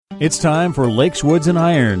It's time for Lakes, Woods, and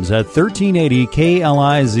Irons at 1380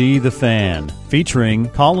 KLIZ The Fan, featuring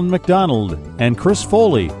Colin McDonald and Chris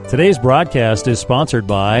Foley. Today's broadcast is sponsored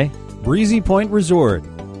by Breezy Point Resort,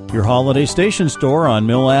 your holiday station store on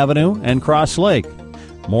Mill Avenue and Cross Lake,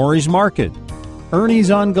 Maury's Market,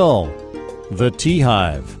 Ernie's on Gull, The Tea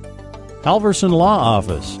Hive, Halverson Law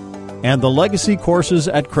Office, and the Legacy Courses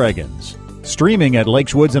at Craigan's. Streaming at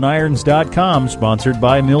lakeswoodsandirons.com, sponsored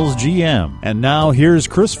by Mills GM. And now here's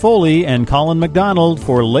Chris Foley and Colin McDonald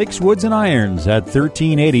for Lakes, Woods, and Irons at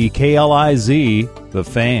 1380 KLIZ, The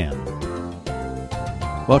Fan.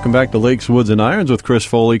 Welcome back to Lakes, Woods, and Irons with Chris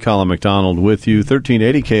Foley, Colin McDonald with you,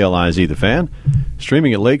 1380 KLIZ, The Fan.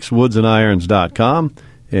 Streaming at lakeswoodsandirons.com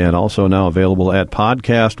and also now available at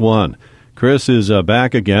Podcast One. Chris is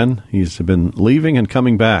back again. He's been leaving and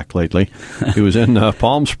coming back lately. He was in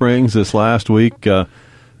Palm Springs this last week.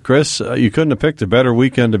 Chris, you couldn't have picked a better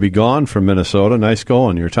weekend to be gone from Minnesota. Nice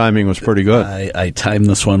going. Your timing was pretty good. I timed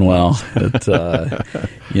this one well.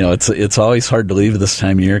 It's always hard to leave this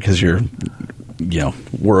time of year because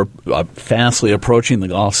we're fastly approaching the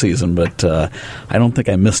golf season. But I don't think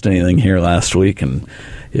I missed anything here last week, and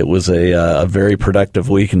it was a very productive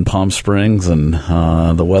week in Palm Springs, and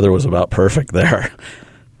the weather was about perfect there.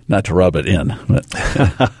 Not to rub it in.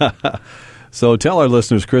 But. So tell our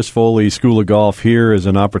listeners, Chris Foley, School of Golf here is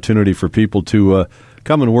an opportunity for people to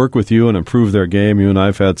come and work with you and improve their game. You and I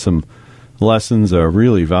have had some lessons, a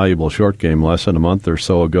really valuable short game lesson a month or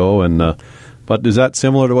so ago. And but is that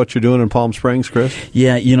similar to what you're doing in Palm Springs, Chris?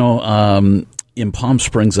 Yeah, in Palm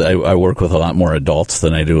Springs, I work with a lot more adults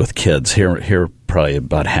than I do with kids. Here, probably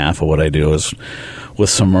about half of what I do is with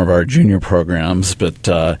some of our junior programs. But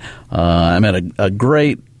I'm at a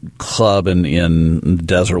great club in the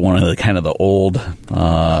desert, one of the kind of the old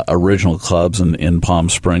original clubs in Palm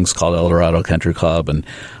Springs called El Dorado Country Club, and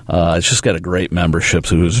it's just got a great membership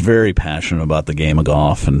who's very passionate about the game of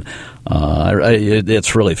golf, and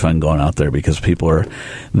it's really fun going out there because people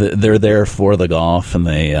they're there for the golf, and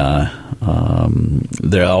they all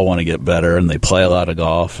want to get better, and they play a lot of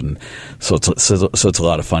golf, and so it's a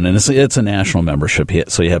lot of fun, and it's a national membership,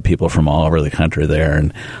 so you have people from all over the country there,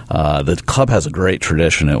 and the club has a great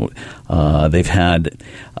tradition. They've had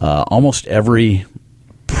almost every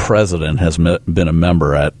president has been a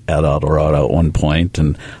member at El Dorado at one point,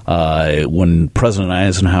 and when President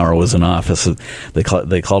Eisenhower was in office, they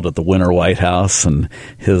called it the Winter White House, and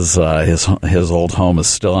his old home is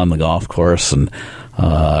still on the golf course, and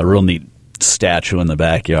a real neat statue in the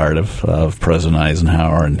backyard of President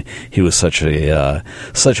Eisenhower, and he was such a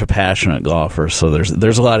passionate golfer. So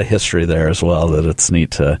there's a lot of history there as well that it's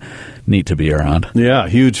neat to be around. Yeah,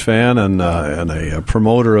 huge fan and a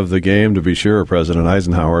promoter of the game, to be sure, President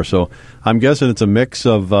Eisenhower. So I'm guessing it's a mix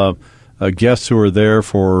of guests who are there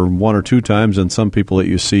for one or two times and some people that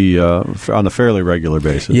you see on a fairly regular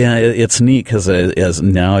basis. Yeah, it's neat because as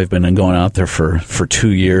now I've been going out there for 2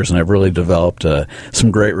 years, and I've really developed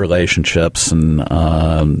some great relationships, and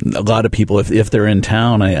a lot of people, if they're in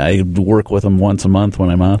town, I work with them once a month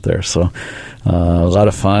when I'm out there. So a lot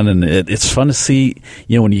of fun, and it's fun to see,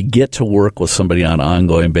 when you get to work with somebody on an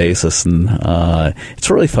ongoing basis, and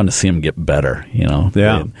it's really fun to see them get better,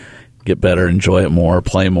 Yeah. Get better, enjoy it more,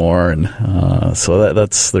 play more, and so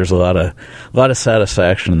there's a lot of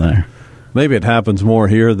satisfaction there. Maybe it happens more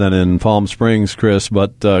here than in Palm Springs, Chris,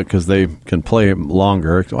 but because they can play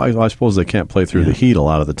longer. I suppose they can't play through the heat a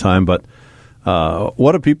lot of the time. But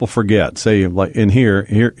what do people forget? Say, like in here,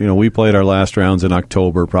 we played our last rounds in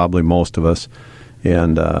October, probably most of us,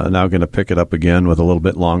 and now going to pick it up again with a little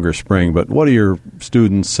bit longer spring. But what do your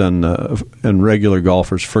students and regular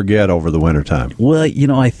golfers forget over the wintertime? Well,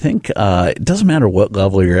 I think it doesn't matter what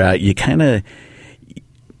level you're at. You kind of,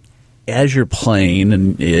 as you're playing,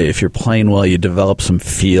 and if you're playing well, you develop some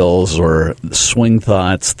feels or swing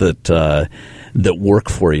thoughts that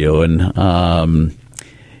work for you. And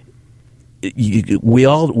we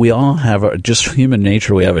all have just human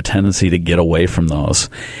nature. We have a tendency to get away from those.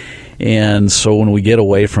 And so when we get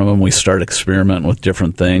away from them, we start experimenting with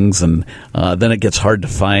different things, and then it gets hard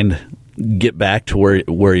to get back to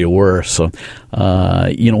where you were. So,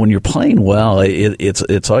 when you're playing well,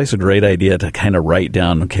 it's always a great idea to kind of write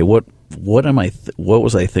down, okay, what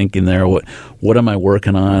was I thinking there? What am I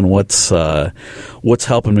working on? What's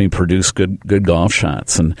helping me produce good golf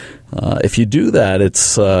shots? And if you do that,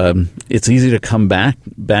 it's easy to come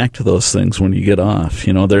back to those things when you get off.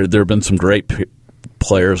 There have been some great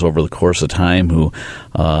players over the course of time who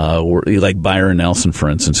were like Byron Nelson, for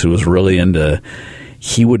instance, who was really into.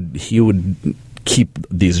 He would keep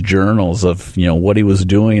these journals of what he was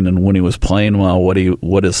doing and when he was playing well,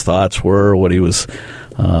 what his thoughts were, what he was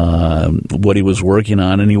what he was working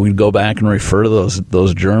on, and he would go back and refer to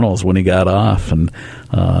those journals when he got off. And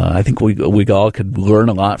I think we all could learn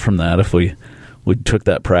a lot from that if we took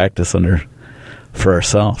that practice for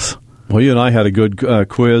ourselves. Well, you and I had a good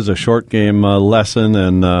quiz, a short game lesson,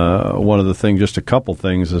 and one of the things, just a couple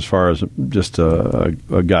things as far as just a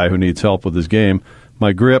guy who needs help with his game.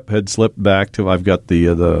 My grip had slipped back to, I've got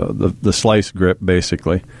the slice grip,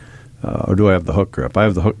 basically. Or do I have the hook grip? I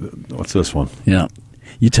have the hook. What's this one? Yeah.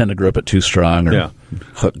 You tend to grip it too strong, or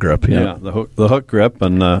hook grip. Yeah, the hook grip,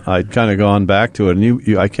 and I'd kind of gone back to it. And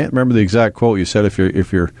you I can't remember the exact quote. You said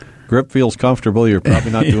if your grip feels comfortable, you're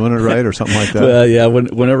probably not doing it right, or something like that. Well, yeah.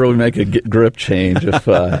 Whenever we make a grip change, if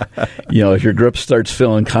if your grip starts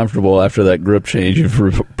feeling comfortable after that grip change,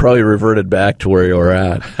 you've probably reverted back to where you were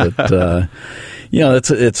at. But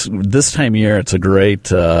it's this time of year. It's a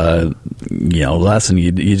great lesson.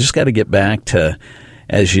 You just got to get back to.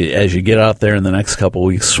 As you get out there in the next couple of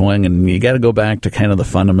weeks swing, and you got to go back to kind of the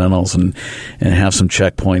fundamentals and have some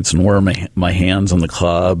checkpoints, and where are my hands on the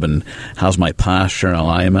club, and how's my posture and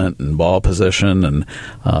alignment and ball position, and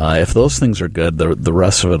if those things are good, the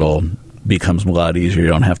rest of it becomes a lot easier. You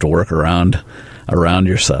don't have to work around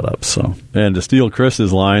your setup. So, and to steal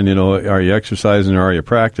Chris's line, are you exercising or are you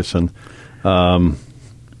practicing?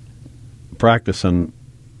 Practicing.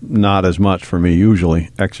 Not as much for me, usually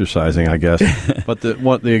exercising, I guess. But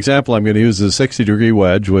the example I'm going to use is a 60-degree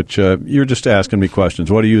wedge, which you're just asking me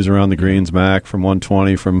questions. What do you use around the greens, Mac, from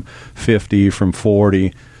 120, from 50, from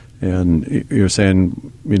 40? And you're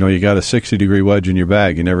saying, you got a 60-degree wedge in your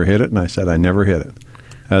bag. You never hit it? And I said, I never hit it,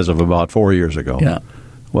 as of about 4 years ago. Yeah.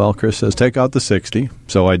 Well, Chris says, take out the 60.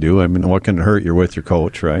 So I do. I mean, what can it hurt? You're with your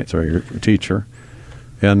coach, right? So your teacher.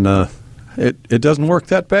 And it doesn't work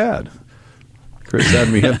that bad. Chris had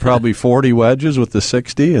me hit probably 40 wedges with the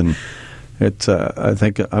 60, and it's. I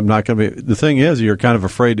think I'm not going to be. The thing is, you're kind of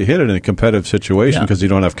afraid to hit it in a competitive situation because you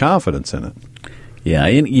don't have confidence in it. Yeah,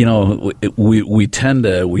 we tend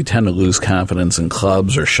to lose confidence in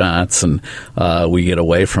clubs or shots, and we get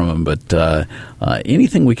away from them. But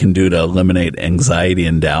anything we can do to eliminate anxiety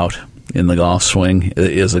and doubt in the golf swing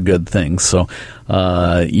is a good thing. So,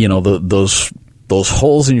 those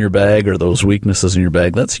holes in your bag or those weaknesses in your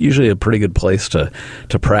bag, that's usually a pretty good place to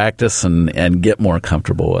practice and get more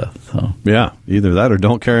comfortable with. So. Yeah, either that or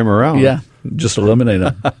don't carry them around. Yeah, just eliminate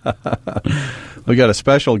them. We got a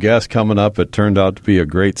special guest coming up. It turned out to be a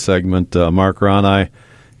great segment. Mark Ronnei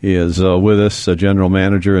is with us, General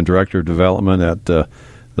Manager and Director of Development at the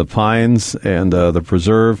Pines and the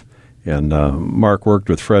Preserve. And Mark worked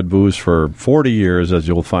with Fred Booz for 40 years, as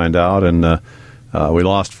you'll find out, and we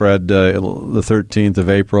lost Fred the 13th of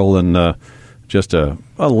April, and just a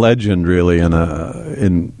legend, really,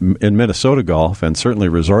 in Minnesota golf, and certainly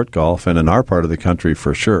resort golf, and in our part of the country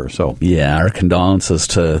for sure. So, yeah, our condolences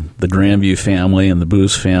to the Grandview family and the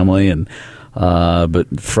Booz family, and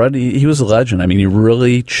but Fred, he was a legend. I mean, he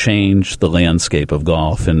really changed the landscape of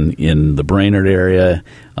golf in the Brainerd area,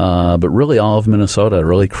 but really all of Minnesota.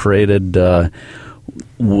 Really created.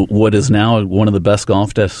 What is now one of the best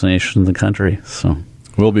golf destinations in the country. So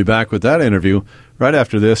we'll be back with that interview right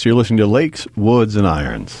after this. You're listening to Lakes, Woods, and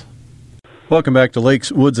Irons. Welcome back to Lakes,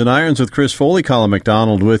 Woods, and Irons with Chris Foley, Colin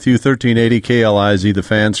McDonald with you, 1380 KLIZ The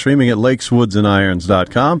Fan, streaming at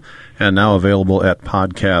lakeswoodsandirons.com, and now available at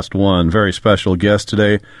Podcast One. Very special guest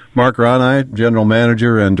today, Mark Ronnei, General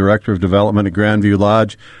Manager and Director of Development at Grandview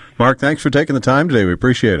Lodge. Mark, thanks for taking the time today. We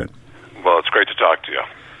appreciate it. Well, it's great to talk to you.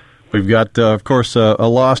 We've got, of course, a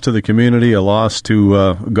loss to the community, a loss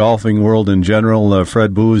to golfing world in general.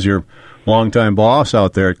 Fred Booz, your longtime boss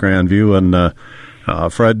out there at Grandview, and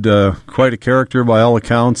Fred, quite a character by all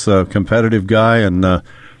accounts, a competitive guy, and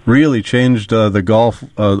really changed the golf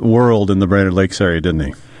world in the Brainerd Lakes area, didn't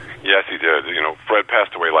he? Yes, he did. Fred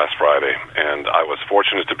passed away last Friday, and I was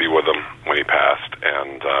fortunate to be with him when he passed.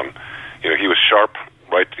 And he was sharp,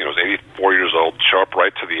 right? He was 84 years old, sharp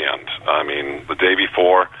right to the end. I mean, the day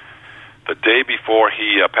before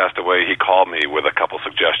he passed away, he called me with a couple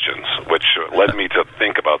suggestions, which led me to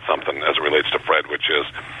think about something as it relates to Fred, which is,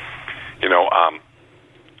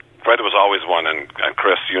 Fred was always one, and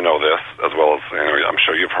Chris, you know this as well as I'm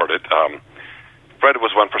sure you've heard it. Fred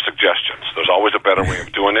was one for suggestions. There's always a better way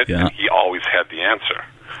of doing it, and he always had the answer.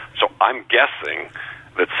 So I'm guessing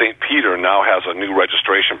that St. Peter now has a new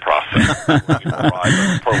registration process when you arrive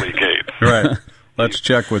at Pearly Gates. Right. Let's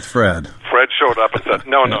check with Fred. Fred showed up and said,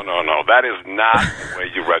 no, that is not the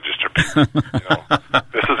way you register people.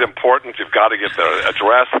 This is important. You've got to get their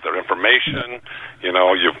address, their information. This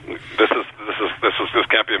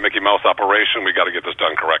can't be a Mickey Mouse operation. We got to get this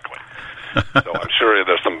done correctly. So I'm sure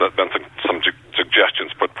there's been some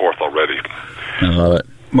suggestions put forth already. I love it.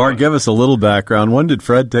 Mark, give us a little background. When did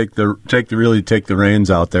Fred take the reins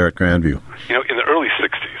out there at Grandview? In the early '60s.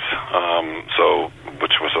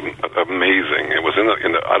 Which was amazing. It was in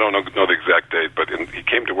the I don't know the exact date, but he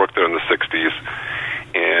came to work there in the '60s,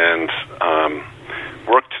 and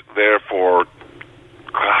worked there for,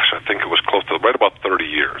 I think it was close to right about 30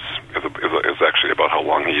 years. Is actually about how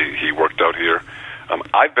long he worked out here.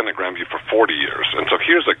 I've been at Grandview for 40 years, and so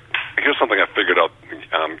here's something I figured out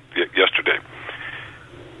yesterday.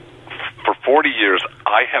 For 40 years,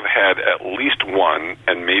 I have had at least one,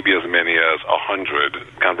 and maybe as many as 100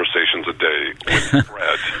 conversations a day with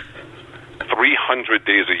Fred. 300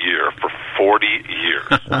 days a year for 40 years.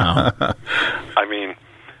 Wow. I mean,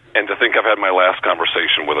 and to think I've had my last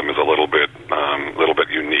conversation with him is a little bit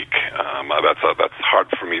unique. That's hard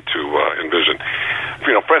for me to envision.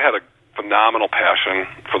 Fred had a phenomenal passion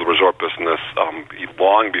for the resort business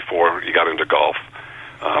long before he got into golf.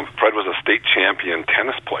 Fred was a state champion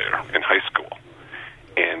tennis player in high school.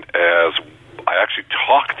 And as I actually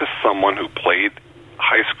talked to someone who played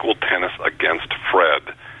high school tennis against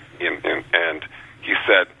Fred, and he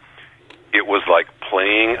said it was like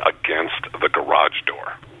playing against the garage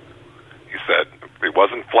door. He said it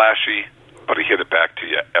wasn't flashy, but he hit it back to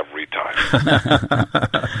you every time.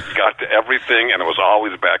 Got to everything, and it was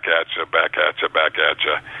always back at you.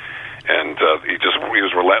 And he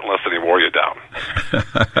was relentless, and he wore you down.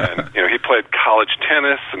 And he played college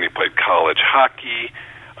tennis, and he played college hockey.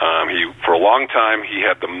 For a long time, he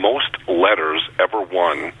had the most letters ever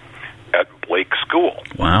won at Blake School.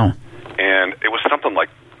 Wow! And it was something like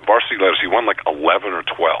varsity letters. He won like 11 or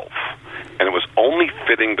 12, and it was only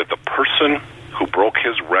fitting that the person who broke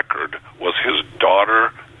his record was his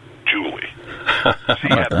daughter, Julie. She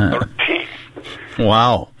had 13.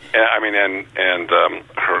 Wow.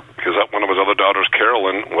 One of his other daughters,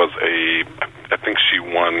 Carolyn, I think she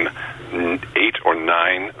won 8 or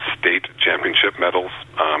 9 state championship medals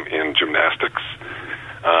in gymnastics.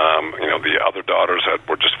 The other daughters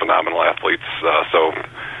were just phenomenal athletes. So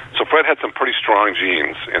Fred had some pretty strong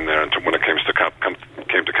genes in there when it came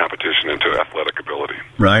to competition and to athletic ability.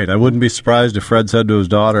 Right. I wouldn't be surprised if Fred said to his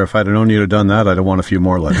daughter, "If I'd have known you'd have done that, I'd have won a few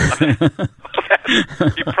more letters."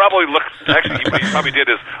 He probably what he probably did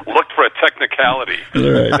is looked for a technicality.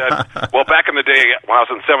 Right. He said, well, back in the day when I was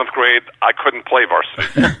in 7th grade, I couldn't play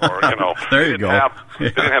varsity. Or, there you go. They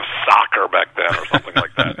didn't have soccer back then or something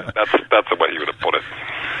like that. That's the way he would have put it.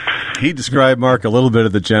 He described, Mark, a little bit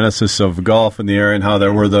of the genesis of golf in the area and how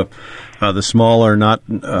there were the smaller,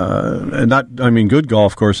 good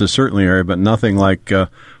golf courses certainly area, but nothing like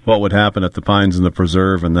what would happen at the Pines and the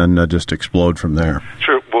Preserve, and then just explode from there.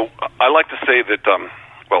 Sure. Well, I like to say that,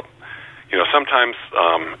 sometimes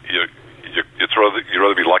you'd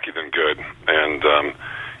rather be lucky than good, and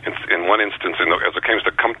in one instance, as it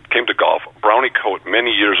came to golf, Brownie Coat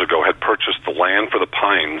many years ago had purchased the land for the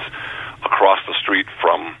Pines across the street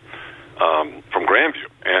from Grandview,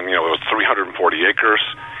 and it was 340 acres,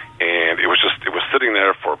 and it was sitting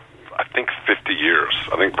there for I think 50 years.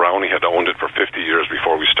 I think Brownie had owned it for 50 years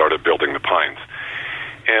before we started building the Pines,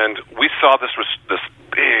 and we saw this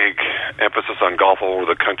big emphasis on golf all over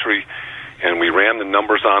the country. And we ran the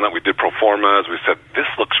numbers on it. We did pro formas. We said, this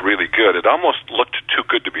looks really good. It almost looked too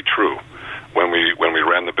good to be true when we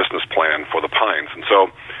ran the business plan for the Pines. And so,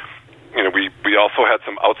 we also had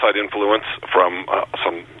some outside influence from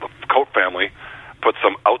the Coat family, put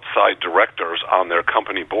some outside directors on their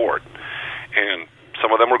company board. And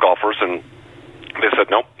some of them were golfers, and they said,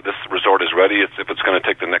 nope, this resort is ready. If it's going to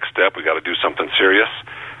take the next step, we got to do something serious.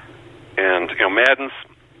 And,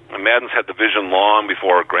 Madden's had the vision long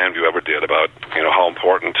before Grandview ever did about how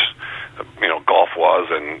important golf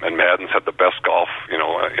was, and Madden's had the best golf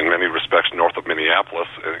in many respects north of Minneapolis.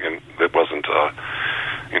 And it wasn't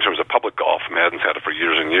in terms of public golf. Madden's had it for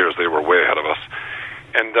years and years. They were way ahead of us.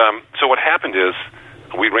 And so what happened is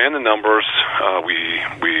we ran the numbers.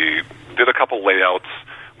 We did a couple layouts.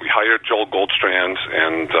 We hired Joel Goldstrand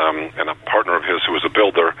and a partner of his who was a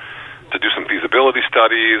builder to do some feasibility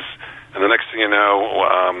studies. And the next thing you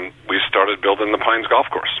know, we started building the Pines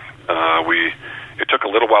Golf Course. It took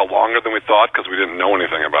a little while longer than we thought because we didn't know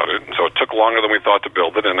anything about it. And so it took longer than we thought to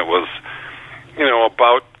build it, and it was,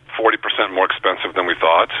 about 40% more expensive than we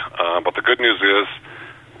thought. But the good news is,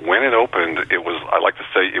 when it opened, I like to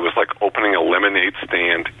say, it was like opening a lemonade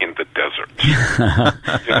stand in the desert.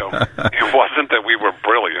 It wasn't that we were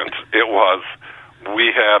brilliant. It was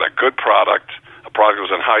we had a good product. A product that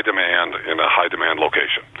was in high demand in a high demand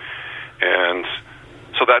location. And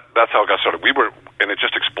so that's how it got started. And it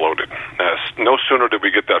just exploded. No sooner did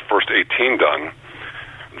we get that first 18 done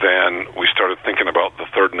than we started thinking about the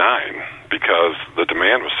third 9 because the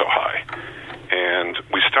demand was so high. And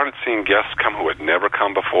we started seeing guests come who had never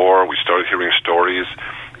come before. We started hearing stories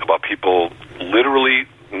about people literally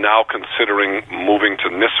now considering moving to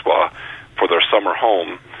Nisswa for their summer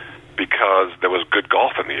home because there was good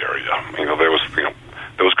golf in the area.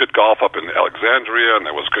 There was good golf up in Alexandria, and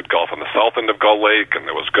there was good golf on the south end of Gull Lake, and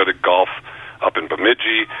there was good golf up in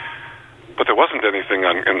Bemidji. But there wasn't anything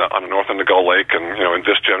on the north end of Gull Lake, and in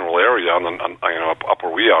this general area, up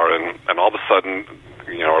where we are, and all of a sudden,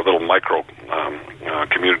 our little micro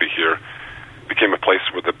community here became a place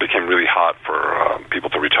that became really hot for people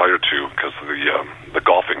to retire to because the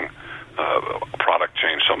golfing product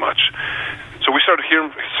changed so much. So we started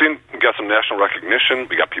got some national recognition.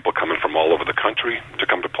 We got people coming from all over the country to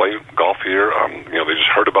come to play golf here. They just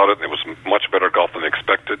heard about it, and it was much better golf than they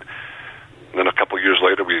expected. And then a couple of years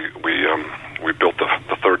later, we built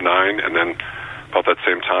the third nine, and then about that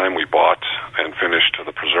same time, we bought and finished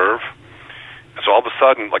the Preserve. And so all of a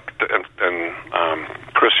sudden,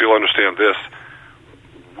 Chris, you'll understand this,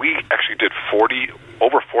 we actually did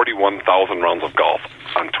over 41,000 rounds of golf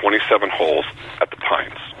on 27 holes at the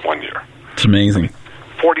Pines one year. It's amazing.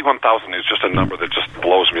 41,000 is just a number that just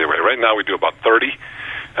blows me away. Right now we do about 30,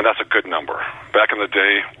 and that's a good number. Back in the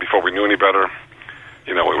day, before we knew any better,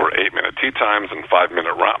 we were 8-minute tee times and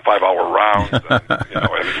 5-hour rounds.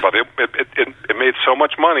 But it made so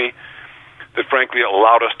much money that frankly it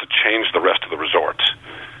allowed us to change the rest of the resort.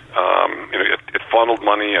 It funneled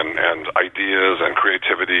money and ideas and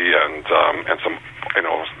creativity and some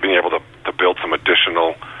being able to build some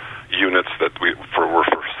additional units that were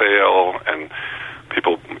for sale, and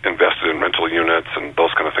people invested in rental units and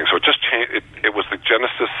those kind of things. So it just changed. It was the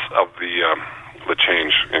genesis of the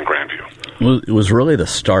change in Grandview. Well, it was really the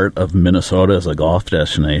start of Minnesota as a golf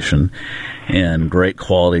destination and great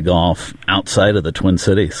quality golf outside of the Twin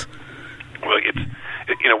Cities. Well,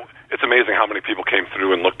 it's amazing how many people came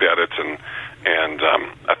through and looked at it, and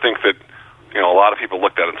I think that a lot of people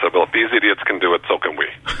looked at it and said, "Well, if these idiots can do it, so can we."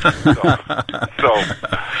 So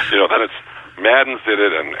then it's Madden's did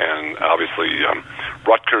it, and obviously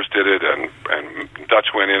Rutgers did it, and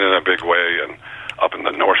Dutch went in a big way, and up in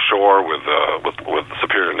the North Shore with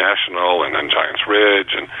Superior National, and then Giants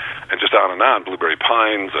Ridge, and just on and on, Blueberry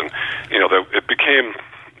Pines, and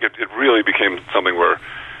it really became something where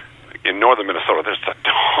in northern Minnesota there's a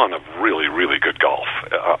ton of really, really good golf.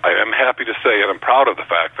 I am happy to say, and I'm proud of the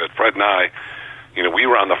fact that Fred and I, we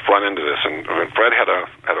were on the front end of this, and Fred had a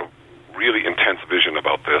really intense vision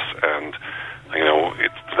about this, and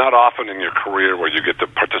it's not often in your career where you get to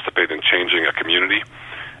participate in changing a community,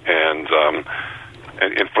 and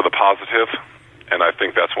for the positive. And I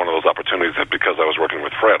think that's one of those opportunities that because I was working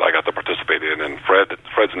with Fred, I got to participate in, and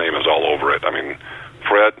Fred's name is all over it. I mean,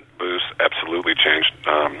 Fred Boos absolutely changed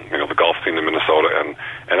the golf scene in Minnesota,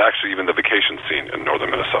 and actually even the vacation scene in northern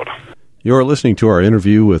Minnesota. You're listening to our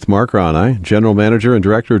interview with Mark Ronnei, General Manager and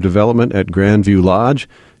Director of Development at Grandview Lodge,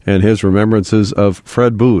 and his remembrances of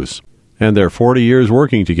Fred Boos and their 40 years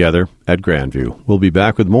working together at Grandview. We'll be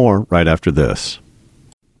back with more right after this.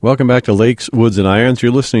 Welcome back to Lakes, Woods, and Irons.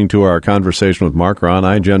 You're listening to our conversation with Mark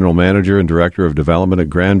Ronnei, General Manager and Director of Development at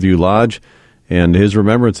Grandview Lodge, and his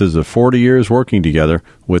remembrances of 40 years working together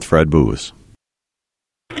with Fred Boos.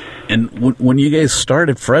 And when you guys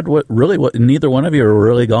started, Fred, neither one of you were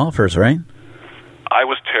really golfers, right? I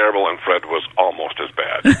was terrible, and Fred was almost as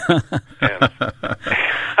bad.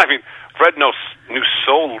 And, Fred knew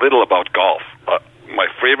so little about golf. My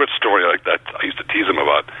favorite story like that I used to tease him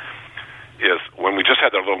about is when we just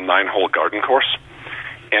had that little 9-hole garden course,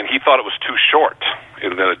 and he thought it was too short,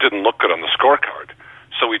 and that it didn't look good on the scorecard.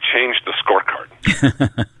 So we changed the scorecard.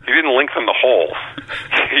 He didn't lengthen the holes.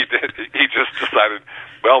 He just decided,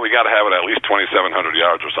 well, we got to have it at least 2,700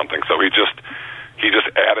 yards or something. So he just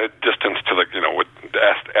added distance to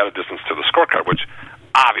added distance to the scorecard, which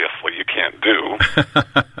obviously you can't do.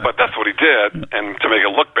 But that's what he did, and to make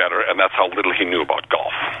it look better. And that's how little he knew about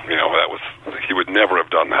golf. He would never have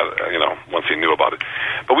done that. Once he knew about it.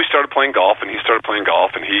 But we started playing golf, and he started playing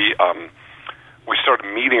golf, and we started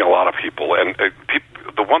meeting a lot of people. And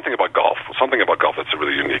the one thing about golf, something about golf that's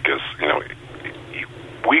really unique is,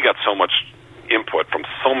 we got so much input from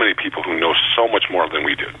so many people who know so much more than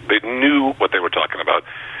we did. They knew what they were talking about,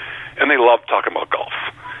 and they loved talking about golf.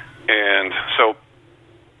 And so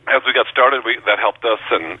as we got started, that helped us,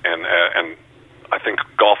 and I think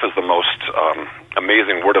golf is the most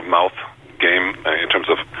amazing word-of-mouth game in terms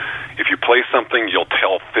of if you play something, you'll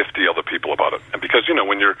tell 50 other people about it. And because,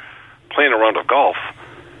 when you're playing a round of golf,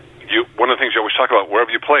 one of the things you always talk about, where have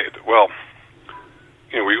you played? Well,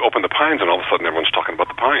 we open the Pines, and all of a sudden everyone's talking about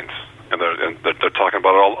the Pines, and they're talking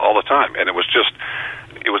about it all the time. And it was just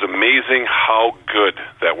it was amazing how good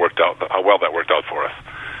that worked out, how well that worked out for us.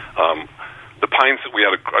 The Pines, we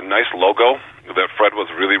had a nice logo that Fred was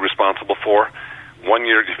really responsible for. One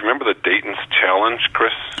year, if you remember the Dayton's Challenge,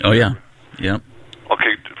 Chris? Oh, yeah. Yep.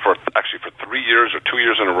 Okay, for 3 years or 2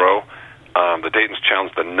 years in a row, the Dayton's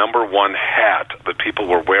Challenge, the number one hat that people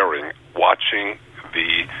were wearing watching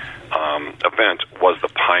the event was the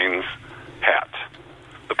Pines hat,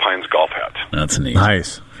 the Pines golf hat. That's neat.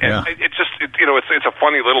 Nice. And it's a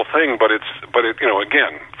funny little thing, but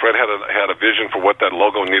again, Fred had a vision for what that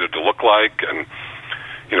logo needed to look like, and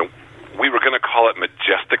we were going to call it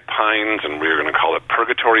Majestic Pines, and we were going to call it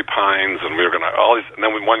Purgatory Pines, and we were going to and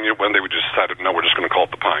then one day we just decided, no, we're just going to call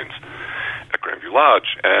it the Pines at Grandview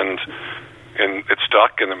Lodge, and it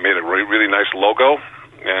stuck, and it made a really, really nice logo,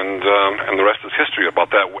 and the rest is history. About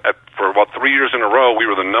that, for about 3 years in a row, we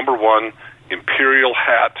were the number one Imperial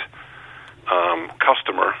hat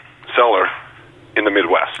seller in the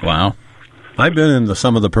Midwest. Wow. I've been into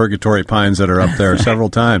some of the Purgatory Pines that are up there several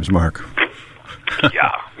times, Mark.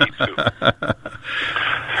 Yeah, me too.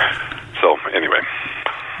 So, anyway.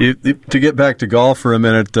 To get back to golf for a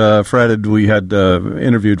minute, we had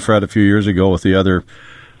interviewed Fred a few years ago with the other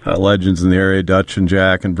legends in the area, Dutch and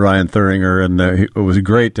Jack and Brian Thuringer, and it was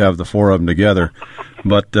great to have the four of them together.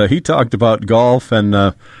 But he talked about golf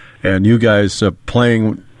and you guys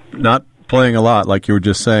not playing a lot, like you were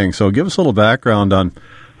just saying. So give us a little background on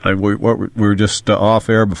we were just off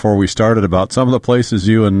air before we started about some of the places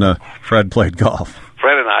you and Fred played golf.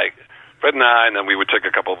 Fred and I, and then we would take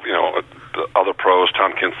a couple, the other pros.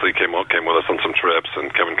 Tom Kinsley came with us on some trips,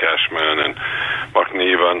 and Kevin Cashman and Mark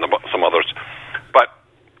Neva and some others. But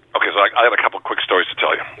okay, so I had a couple quick stories to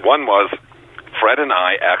tell you. One was Fred and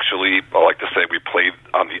I actually, I like to say, we played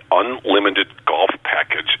on the unlimited golf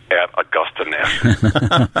package at Augusta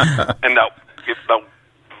National. And now,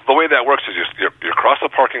 the way that works is you're across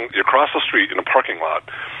the street in a parking lot,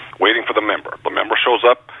 waiting for the member. The member shows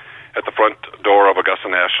up at the front door of Augusta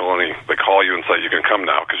National, and they call you and say you can come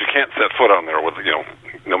now, because you can't set foot on there with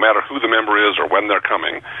no matter who the member is or when they're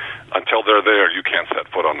coming, until they're there, you can't set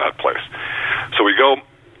foot on that place. So we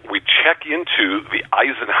check into the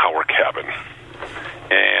Eisenhower cabin.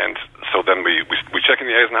 And so then we check in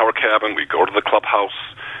the Eisenhower cabin, we go to the clubhouse,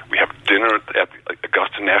 we have dinner at the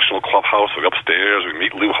Augusta National Clubhouse, we go upstairs, we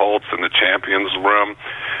meet Lou Holtz in the Champions Room,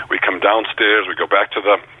 we come downstairs, we go back to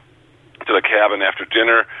the cabin after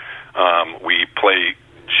dinner, we play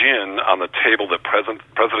gin on the table that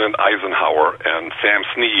President Eisenhower and Sam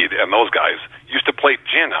Snead and those guys used to play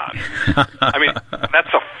gin on. I mean,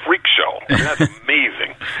 that's a freak show. I mean, that's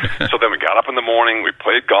amazing. So then we got up in the morning, we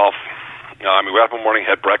played golf. We got up in the morning,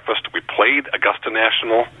 had breakfast. We played Augusta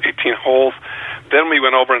National, 18 holes. Then we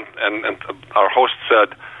went over, and our host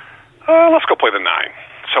said, let's go play the 9.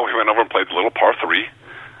 So we went over and played the little par 3,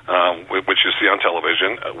 which you see on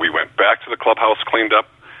television. We went back to the clubhouse, cleaned up,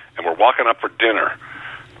 and we're walking up for dinner.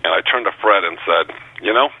 And I turned to Fred and said,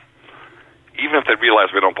 even if they realize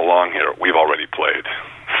we don't belong here, we've already played.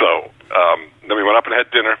 So then we went up and had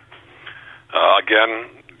dinner. Again,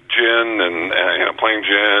 gin and playing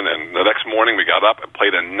gin, and the next morning we got up and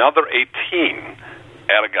played another 18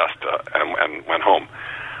 at Augusta and went home.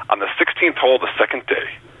 On the 16th hole, the second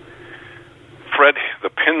day, Fred, the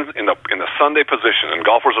pin in the Sunday position, and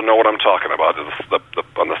golfers will know what I'm talking about.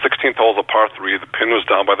 On the 16th hole, the par 3, the pin was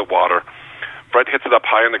down by the water. Fred hits it up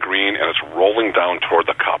high on the green, and it's rolling down toward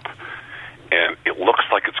the cup, and it looks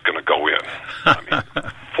like it's going to go in. I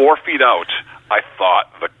mean, 4 feet out, I thought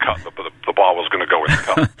the ball was going to go in the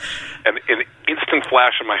cup. And an instant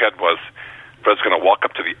flash in my head was, Fred's going to walk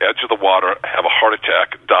up to the edge of the water, have a heart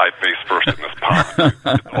attack, die face first in this pond.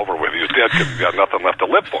 It's over with. He was dead because he's got nothing left to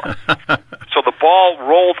live for. So the ball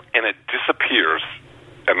rolled, and it disappears,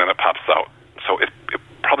 and then it pops out. So it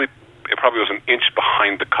probably was an inch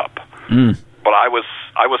behind the cup. Mm. But I was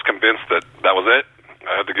convinced that was it.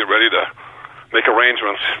 I had to get ready to make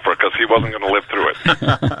arrangements because he wasn't going to live through it.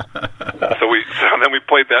 So then we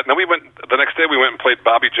played that. Then the next day we went and played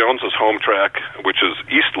Bobby Jones's home track, which is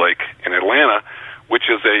East Lake in Atlanta, which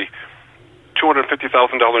is a $250,000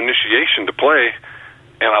 initiation to play.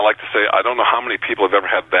 And I like to say, I don't know how many people have ever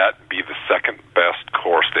had that be the second best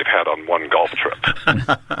course they've had on one golf trip. And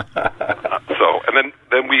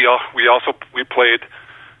then we played.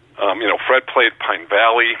 Fred played Pine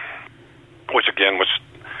Valley, which was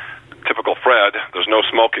typical Fred. There's no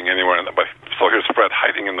smoking anywhere, so here's Fred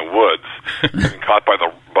hiding in the woods, getting caught by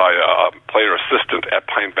a player assistant at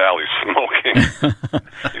Pine Valley smoking.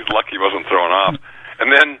 He's lucky he wasn't thrown off.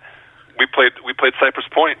 And then we played Cypress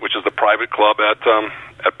Point, which is the private club at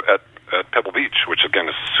at Pebble Beach, which again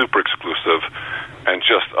is super exclusive, and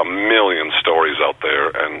just a million stories out there.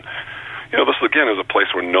 And this again is a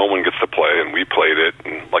place where no one gets to play, and we played it.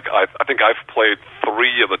 And I think I've played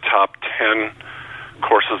 3 of the top 10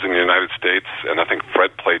 courses in the United States, and I think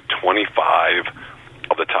Fred played 25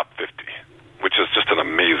 of the top 50, which is just an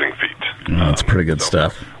amazing feat. That's pretty good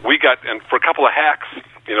stuff. We got, and for a couple of hacks,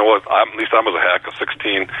 at least I was a hack of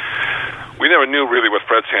 16. We never knew really what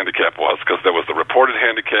Fred's handicap was, because there was the reported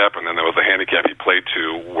handicap, and then there was the handicap he played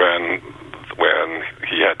to when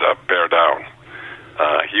he had to bear down.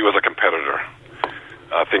 He was a competitor.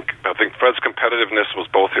 I think Fred's competitiveness was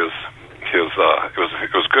both it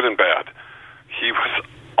was good and bad. He was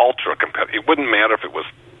ultra competitive. It wouldn't matter if it was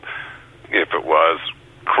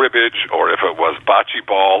cribbage, or if it was bocce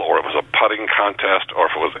ball, or if it was a putting contest, or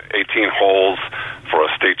if it was 18 holes for a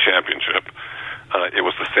state championship. It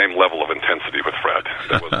was the same level of intensity with Fred.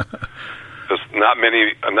 There's not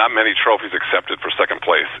many trophies accepted for second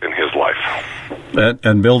place in his life.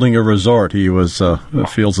 And building a resort, he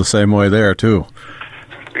feels the same way there too.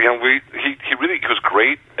 He was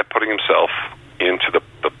great at putting himself into the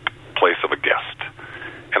place of a guest,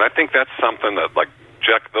 and I think that's something that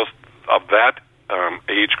Jack, those of that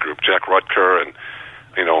age group, Jack Rutker and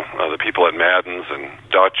the people at Madden's and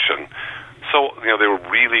Dutch, and so they were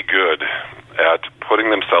really good at putting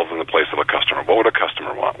themselves in the place of a customer. What would a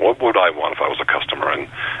customer want? What would I want if I was a customer? And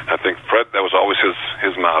I think Fred, that was always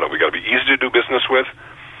his motto. We got to be easy to do business with,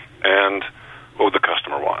 and what would the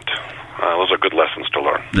customer want? Those are good lessons to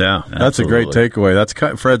learn. Yeah, that's a great takeaway.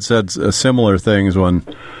 Fred said similar things when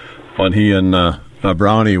he and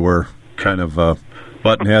Brownie were kind of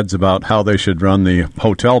button heads about how they should run the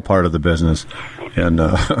hotel part of the business. And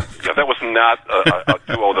that was not a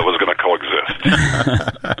duo that was going to coexist.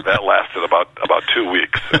 That lasted about 2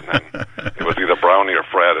 weeks, and then it was either Brownie or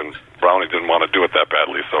Fred, and Brownie didn't want to do it that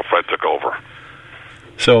badly, so Fred took over.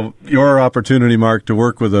 So your opportunity, Mark, to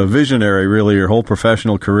work with a visionary, really, your whole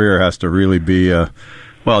professional career has to really be, you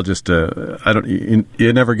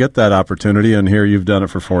never get that opportunity, and here you've done it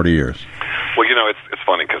for 40 years. Well, it's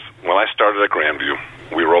funny, because when I started at Grandview,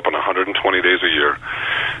 we were open 120 days a year.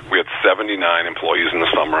 We had 79 employees in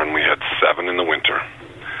the summer, and we had 7 in the winter.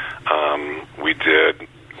 We did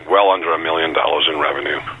well under $1 million in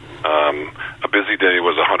revenue. A busy day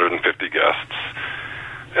was 150 guests.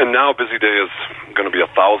 And now a busy day is going to be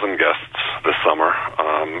 1,000 guests this summer.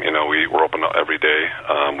 We're open every day.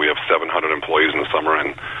 We have 700 employees in the summer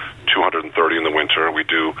and 230 in the winter. We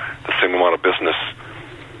do the same amount of business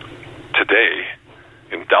today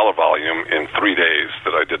in dollar volume in 3 days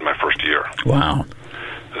that I did my first year. Wow.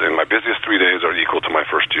 And my busiest 3 days are equal to my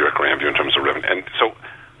first year at Grandview in terms of revenue. And so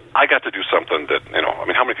I got to do something that,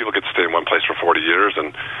 how many people get to stay in one place for 40 years?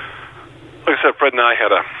 And like I said, Fred and I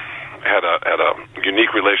had a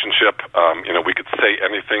unique relationship. We could say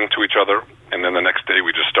anything to each other, and then the next day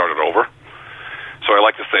we just started over. So I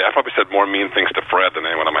like to say I probably said more mean things to Fred than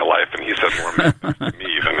anyone in my life, and he said more mean things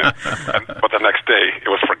to me. But the next day it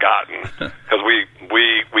was forgotten, because we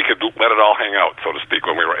could let it all hang out, so to speak,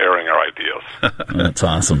 when we were airing our ideas. That's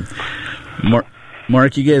awesome.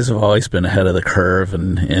 Mark, you guys have always been ahead of the curve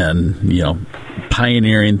and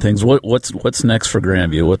pioneering things. What's next for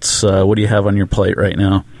Grandview? What do you have on your plate right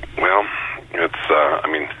now? Well, it's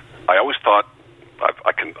I always thought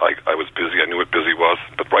I was busy. I knew what busy was,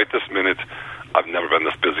 but right this minute, I've never been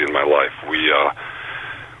this busy in my life. We are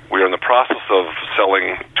in the process of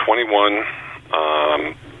selling 21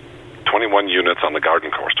 units on the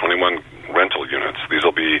garden course, 21 rental units. These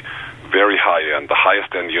will be very high-end, the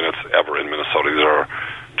highest-end units ever in Minnesota. These are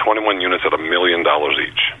 21 units at $1 million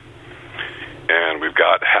each. And we've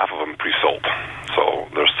got half of them pre-sold. So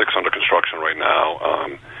there's 6 under construction right now.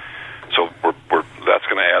 So that's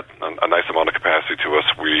going to add a nice amount of capacity to us.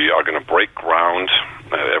 We are going to break ground,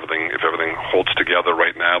 if everything holds together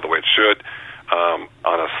right now the way it should, on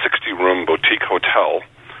a 60-room boutique hotel,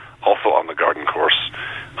 also on the garden course.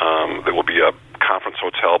 That will be a conference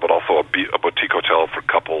hotel, but also a boutique hotel for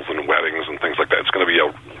couples and weddings and things like that. It's going to be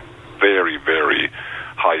a very, very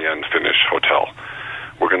high-end finish hotel.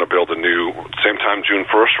 We're going to build same time, June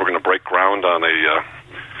 1st, we're going to break ground on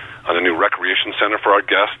a new recreation center for our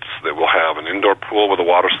guests that will have an indoor pool with a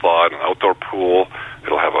water slide, an outdoor pool.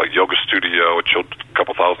 It'll have a yoga studio, a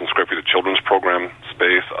couple thousand square feet of children's program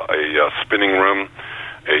space, a spinning room,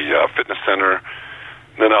 a fitness center.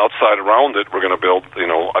 And then outside around it, we're going to build,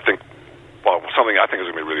 something I think is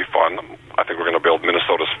going to be really fun. I think we're going to build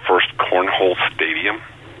Minnesota's first cornhole stadium.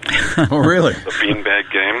 Oh, really? The beanbag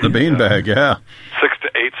game. The beanbag, yeah. 6 to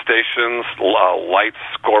 8 stations, lights,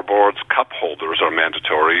 scoreboards, cup holders are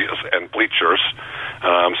mandatory, and bleachers.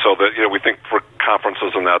 So that we think for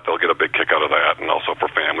conferences and that, they'll get a big kick out of that, and also for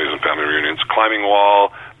families and family reunions. Climbing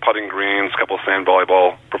wall, putting greens, a couple of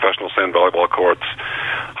professional sand volleyball courts,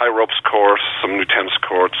 high ropes course, some new tennis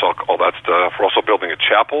courts, all that stuff. We're also building a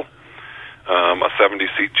chapel, a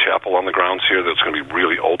 70-seat chapel on the grounds here that's going to be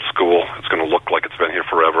really old school. It's going to look like it's been here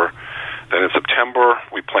forever. Then in September,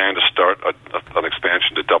 we plan to start an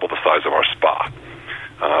expansion to double the size of our spa.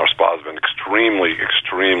 Our spa has been extremely,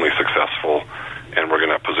 extremely successful, and we're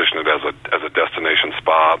going to position it as a destination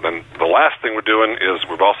spa. Then the last thing we're doing is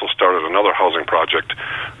we've also started another housing project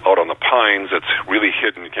out on the Pines. It's really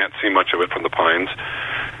hidden. You can't see much of it from the Pines.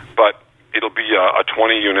 But it'll be a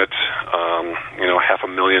 20-unit,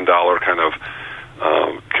 $500,000 kind of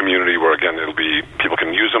community where, again, it'll be people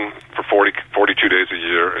can use them for 42 days a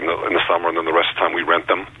year in the summer, and then the rest of the time we rent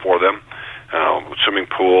them for them. Swimming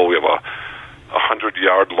pool. We have a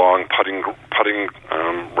 100-yard long putting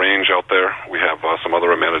range out there. We have some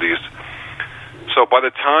other amenities. So by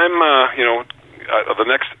the time the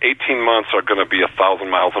next 18 months are going to be 1,000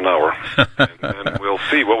 miles an hour, and we'll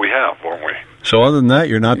see what we have, won't we? So other than that,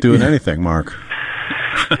 you're not doing anything, Mark.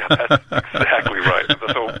 Yeah, that's exactly right.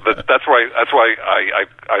 So that's why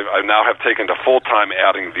I now have taken to full-time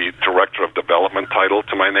adding the Director of Development title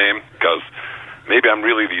to my name, because maybe I'm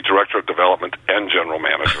really the Director of Development and General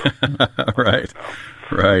Manager. Right.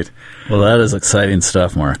 Right. Well, that is exciting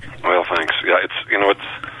stuff, Mark. Well, thanks. Yeah,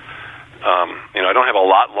 I don't have a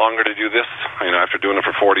lot longer to do this. After doing it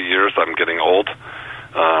for 40 years, I'm getting old.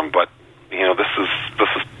 But this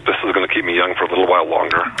is going to keep me young for a little while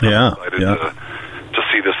longer. Yeah. I'm excited to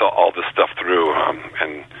see all this stuff through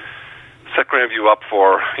and set Grandview up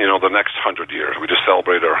for the next 100 years. We just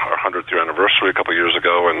celebrated our 100th year anniversary a couple of years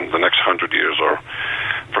ago, and the next 100 years, or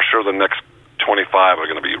for sure the next 25, are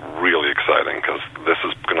going to be really exciting, because this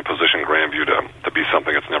is going to position Grandview to be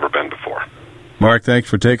something it's never been before. Mark, thanks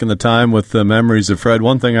for taking the time with the memories of Fred.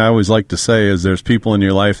 One thing I always like to say is there's people in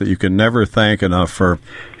your life that you can never thank enough for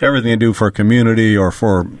everything you do for a community or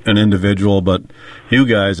for an individual, but you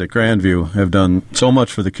guys at Grandview have done so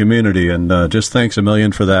much for the community, and just thanks a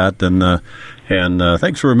million for that. And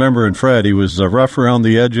thanks for remembering Fred. He was rough around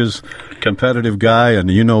the edges, competitive guy, and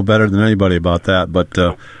you know better than anybody about that, but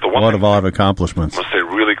a lot of accomplishments. I'll say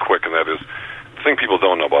really quick, and that is, the thing people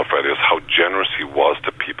don't know about Fred is how generous he was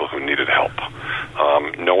to people who needed help.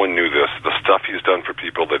 No one knew this. The stuff he's done for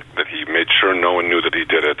people that he made sure no one knew that he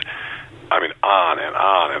did it. I mean, on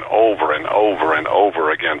and over and over and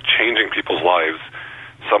over again, changing people's lives,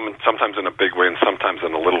 sometimes in a big way and sometimes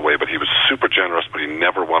in a little way, but he was super generous, but he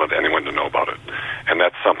never wanted anyone to know about it. And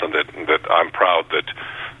that's something that I'm proud that,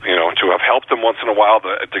 to have helped him once in a while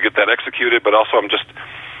to get that executed, but also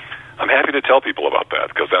I'm happy to tell people about that,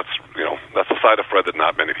 because that's a side of Fred that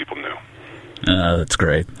not many people knew. That's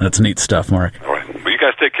great. That's neat stuff, Mark. All right. Well, you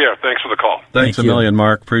guys take care. Thanks for the call. Thanks a million,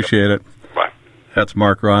 Mark. Appreciate it. Bye. That's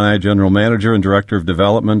Mark Ronnei, General Manager and Director of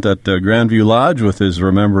Development at Grandview Lodge, with his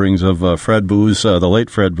rememberings of Fred Booz, the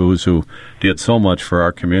late Fred Booz, who did so much for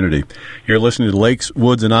our community. You're listening to Lakes,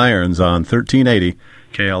 Woods, and Irons on 1380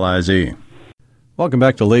 KLIZ. Welcome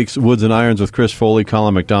back to Lakes, Woods, and Irons with Chris Foley,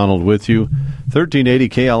 Colin McDonald with you. 1380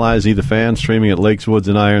 KLIZ, The Fan, streaming at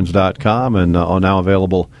lakeswoodsandirons.com, and now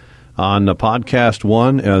available on Podcast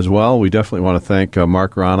One as well. We definitely want to thank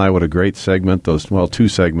Mark Ronnei. What a great segment, two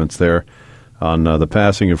segments there on the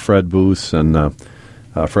passing of Fred Booz, and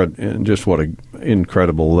Fred, and just what an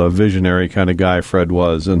incredible visionary kind of guy Fred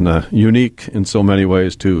was, and unique in so many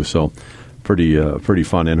ways too. So pretty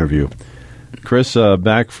fun interview. Chris,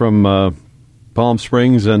 back from Palm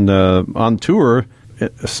Springs and on tour,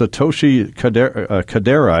 Satoshi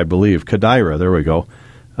Kodaira, I believe. Kodaira, there we go.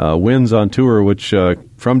 Wins on tour, which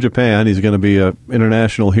from Japan, he's going to be an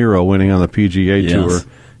international hero, winning on the PGA Tour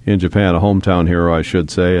in Japan, a hometown hero, I should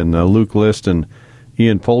say. And Luke List and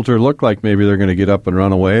Ian Poulter looked like maybe they're going to get up and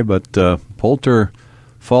run away, but Poulter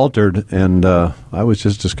faltered, and I was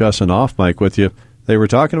just discussing off mic with you. They were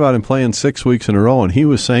talking about him playing 6 weeks in a row, and he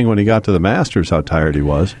was saying when he got to the Masters how tired he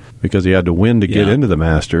was because he had to win to get into the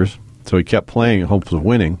Masters. So he kept playing in hopes of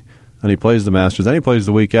winning, and he plays the Masters. Then he plays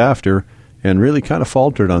the week after, and really kind of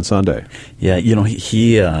faltered on Sunday. Yeah, he's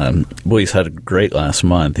had a great last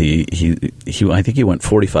month. He I think he went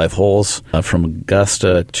 45 holes from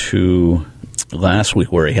Augusta to last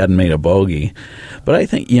week where he hadn't made a bogey. But I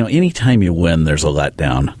think, anytime you win, there's a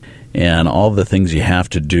letdown. And all the things you have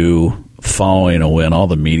to do following a win, all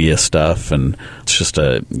the media stuff, and it's just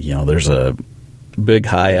there's a big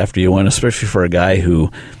high after you win, especially for a guy who,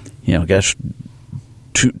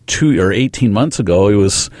 two or 18 months ago, he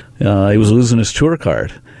was losing his tour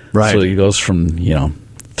card. Right. So he goes from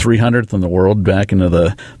 300th in the world back into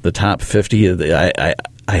the top 50. I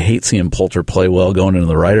I hate seeing Poulter play well going into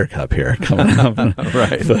the Ryder Cup here coming up.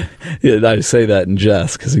 Right. But, yeah, I say that in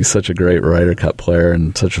jest because he's such a great Ryder Cup player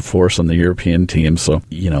and such a force on the European team. So,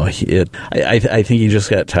 I think he just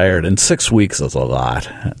got tired. And 6 weeks is a lot,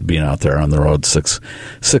 being out there on the road, six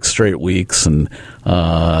straight weeks. And,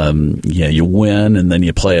 you win, and then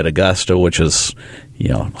you play at Augusta, which is,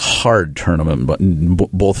 hard tournament, but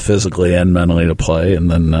both physically and mentally to play, and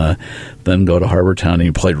then go to Harbour Town, and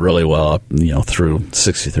you played really well up, through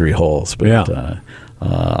 63 holes. But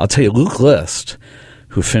I'll tell you, Luke List,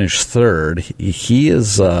 who finished third, he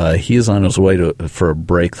is on his way for a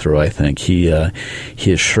breakthrough. I think he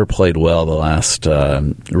has sure played well the last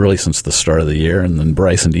really since the start of the year. And then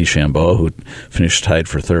Bryson DeChambeau, who finished tied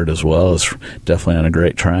for third as well, is definitely on a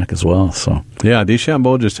great track as well. So yeah,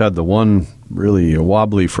 DeChambeau just had the one really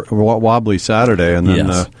wobbly Saturday, and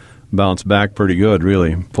then bounced back pretty good.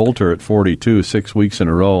 Really, Poulter at 42, 6 weeks in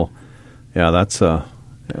a row. Yeah, that's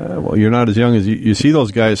well, you're not as young as you see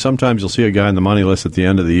those guys. Sometimes you'll see a guy on the money list at the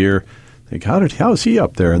end of the year. Think, how is he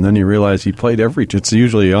up there? And then you realize he played it's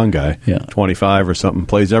usually a young guy, 25 or something,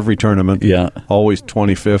 plays every tournament, always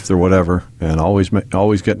 25th or whatever, and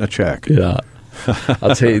always getting a check. Yeah.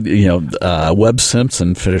 I'll tell you, Webb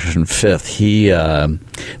Simpson finishing fifth.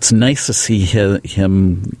 It's nice to see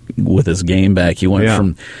him with his game back. He went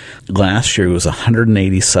from last year. He was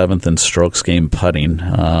 187th in strokes gained putting.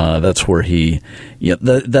 That's where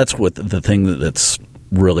that's what the thing that's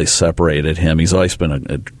really separated him. He's always been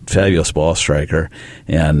a fabulous ball striker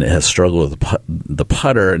and has struggled with the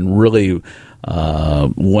putter, and really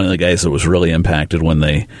one of the guys that was really impacted when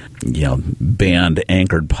they banned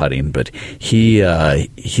anchored putting. But he's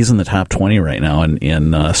in the top 20 right now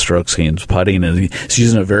in strokes gained putting, and he's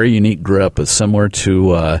using a very unique grip. It's similar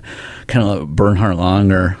to kind of like Bernhard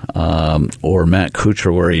Langer or Matt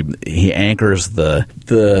Kuchar, where he anchors the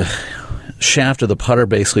shaft of the putter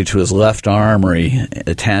basically to his left arm, or he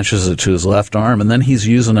attaches it to his left arm, and then he's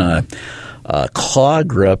using a claw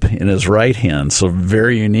grip in his right hand. So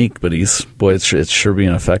very unique, but it's sure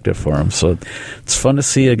being effective for him. So it's fun to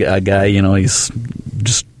see a guy, he's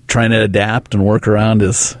just trying to adapt and work around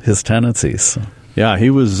his tendencies. So. Yeah, he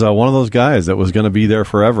was one of those guys that was going to be there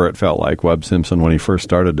forever, it felt like, Webb Simpson, when he first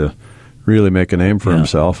started to really make a name for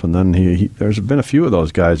himself. And then there's been a few of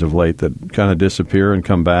those guys of late that kind of disappear and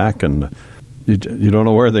come back, and you don't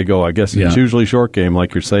know where they go. I guess it's usually short game,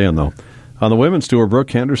 like you're saying, though. On the women's tour,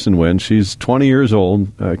 Brooke Henderson wins. She's 20 years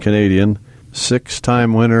old, Canadian,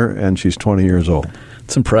 6-time winner, and she's 20 years old.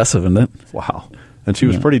 It's impressive, isn't it? Wow. And she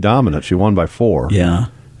was pretty dominant. She won by 4. Yeah.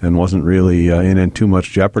 And wasn't really in too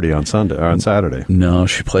much jeopardy on Saturday. No,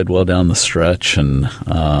 she played well down the stretch. And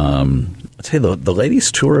I'll tell you, the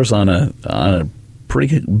ladies' tour is on a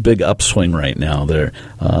pretty big upswing right now. Their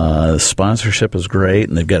sponsorship is great,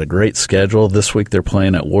 and they've got a great schedule. This week they're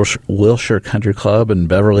playing at Wilshire Country Club in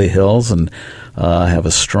Beverly Hills, and have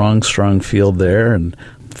a strong field there, and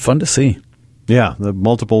fun to see. Yeah, the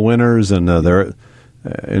multiple winners, and they're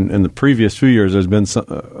in the previous few years there's been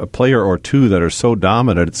a player or two that are so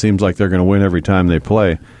dominant it seems like they're going to win every time they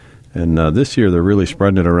play. And this year they're really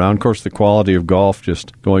spreading it around. Of course, the quality of golf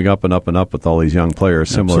just going up and up and up with all these young players,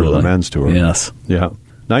 similar to the men's tour. Yes. Yeah.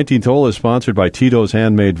 19th hole is sponsored by Tito's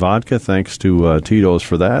Handmade Vodka. Thanks to Tito's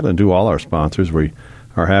for that, and to all our sponsors. We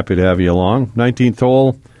are happy to have you along. 19th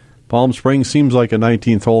hole, Palm Springs seems like a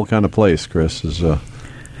 19th hole kind of place, Chris, is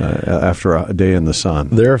after a day in the sun.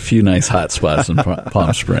 There are a few nice hot spots in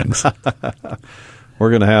Palm Springs. We're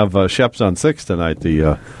going to have Sheps on 6 tonight.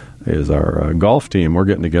 Is our golf team. We're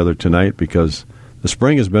getting together tonight because the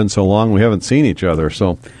spring has been so long we haven't seen each other.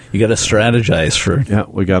 So you got to strategize for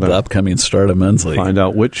the upcoming start of men's league. Find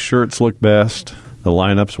out which shirts look best, the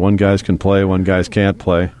lineups. One guys can play, one guys can't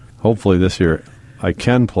play. Hopefully this year I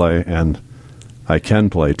can play, and I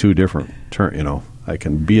can play two different I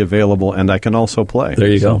can be available, and I can also play. There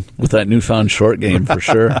you go. With that newfound short game, for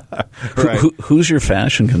sure. Right. Who's your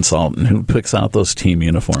fashion consultant? Who picks out those team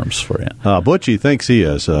uniforms for you? Butchie thinks he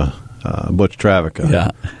is, Butch Travica.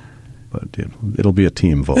 Yeah. But it'll be a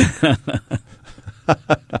team vote.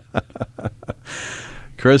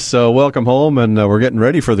 Chris, welcome home, and we're getting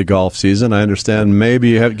ready for the golf season. I understand maybe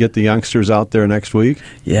you get the youngsters out there next week.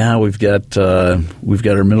 Yeah, we've got our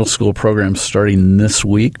middle school program starting this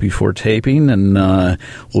week before taping, and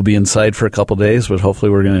we'll be inside for a couple days, but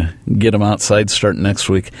hopefully we're going to get them outside starting next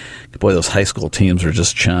week. Boy, those high school teams are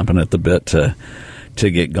just chomping at the bit to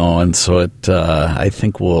get going. So I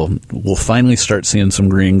think we'll finally start seeing some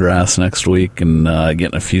green grass next week, and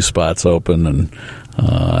getting a few spots open, and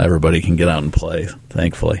everybody can get out and play,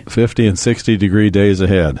 thankfully. 50 and 60 degree days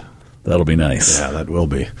ahead. That'll be nice. Yeah, that will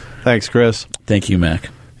be. Thanks, Chris. Thank you, Mac.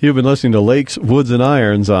 You've been listening to Lakes, Woods, and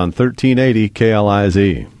Irons on 1380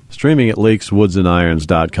 KLIZ. Streaming at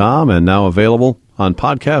lakeswoodsandirons.com and now available on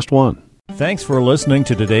Podcast One. Thanks for listening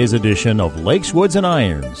to today's edition of Lakes, Woods, and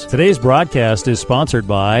Irons. Today's broadcast is sponsored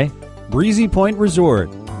by Breezy Point Resort,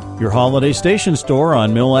 your holiday station store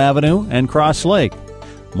on Mill Avenue and Cross Lake,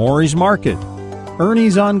 Maury's Market,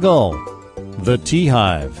 Ernie's on Gull, The Tea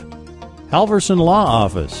Hive, Halverson Law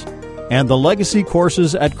Office, and the Legacy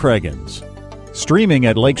Courses at Craigan's. Streaming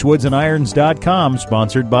at lakeswoodsandirons.com,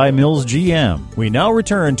 sponsored by Mills GM. We now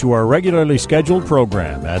return to our regularly scheduled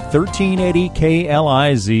program at 1380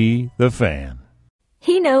 KLIZ, The Fan.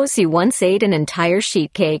 He knows you once ate an entire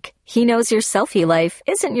sheet cake. He knows your selfie life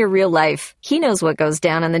isn't your real life. He knows what goes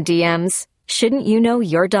down on the DMs. Shouldn't you know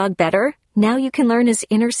your dog better? Now you can learn his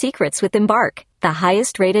inner secrets with Embark, the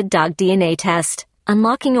highest-rated dog DNA test.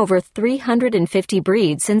 Unlocking over 350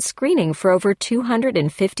 breeds and screening for over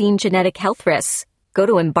 215 genetic health risks. Go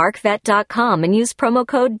to EmbarkVet.com and use promo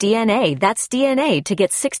code DNA, that's DNA, to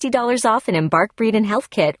get $60 off an Embark Breed and Health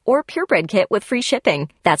Kit or Purebred Kit with free shipping.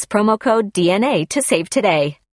 That's promo code DNA to save today.